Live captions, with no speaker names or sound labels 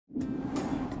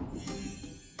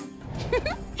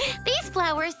These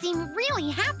flowers seem really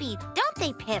happy, don't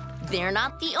they, Pip? They're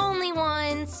not the only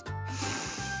ones.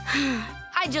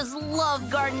 I just love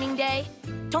gardening day.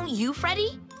 Don't you,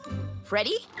 Freddy?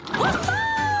 Freddy? Woohoo!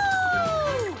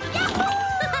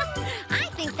 I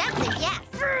think that's a yes.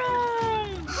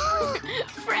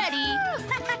 Freddy!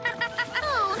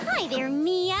 Oh, hi there,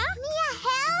 Mia. Mia,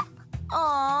 help!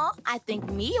 Aw, I think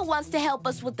Mia wants to help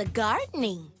us with the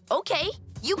gardening. Okay,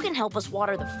 you can help us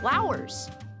water the flowers.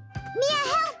 Mia,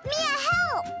 help! Mia,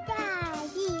 help!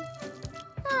 Daddy.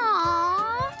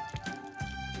 Aww.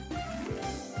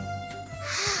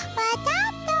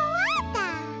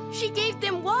 She gave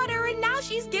them water and now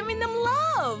she's giving them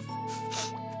love.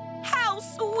 How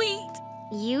sweet.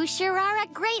 You sure are a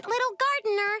great little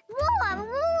gardener.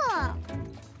 Whoa.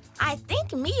 I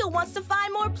think Mia wants to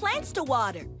find more plants to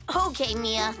water. Okay,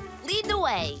 Mia, lead the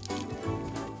way.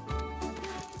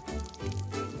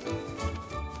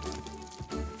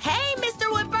 Hey, Mr.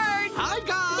 Woodbird. Hi,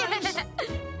 guys.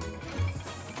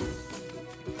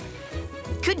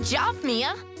 Good job,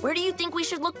 Mia. Where do you think we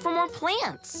should look for more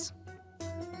plants?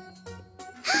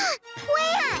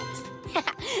 Plant!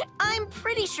 I'm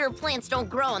pretty sure plants don't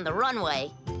grow on the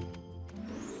runway.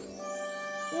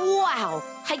 Wow,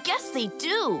 I guess they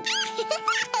do.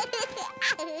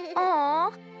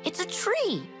 Aw, it's a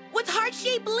tree with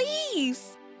heart-shaped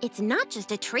leaves. It's not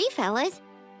just a tree, fellas.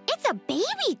 It's a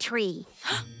baby tree.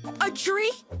 A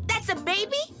tree? That's a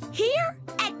baby? Here?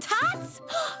 At TOTS?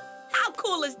 How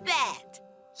cool is that?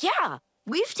 Yeah,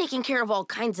 we've taken care of all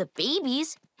kinds of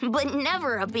babies, but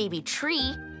never a baby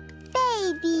tree.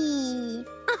 Baby.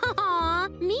 Aw,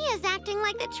 Mia's acting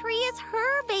like the tree is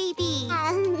her baby.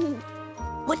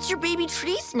 What's your baby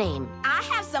tree's name? I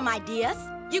have some ideas.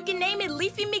 You can name it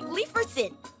Leafy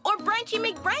McLeaferson or Branchy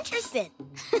McBrancherson.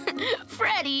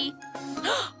 Freddy.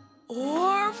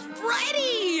 Or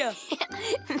Freddy!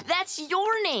 That's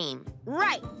your name.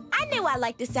 Right. I knew I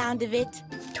liked the sound of it.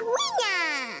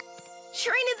 Treena!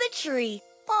 Treena the Tree.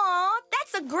 Aw,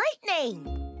 that's a great name.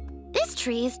 This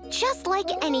tree is just like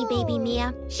any baby,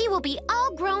 Mia. She will be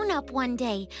all grown up one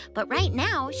day, but right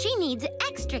now she needs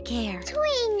extra care.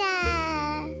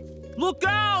 Treena! Look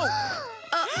out!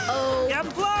 Uh-oh. I'm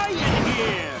flying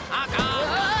here.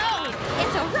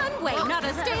 It's a runway, not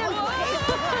a standway.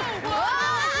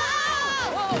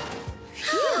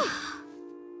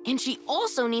 And she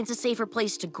also needs a safer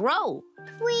place to grow.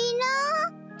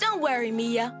 Treena? Don't worry,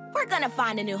 Mia. We're gonna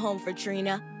find a new home for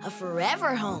Treena. A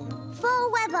forever home.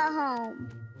 Forever home.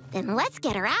 Then let's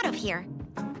get her out of here.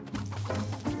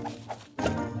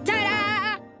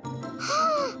 Ta-da!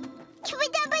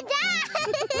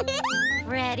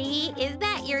 Freddy, is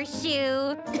that your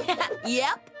shoe?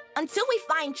 Yep. Until we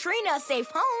find Treena a safe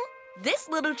home, this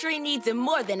little tree needs it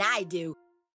more than I do.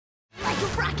 Like a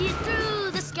rocket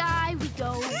through the sky, we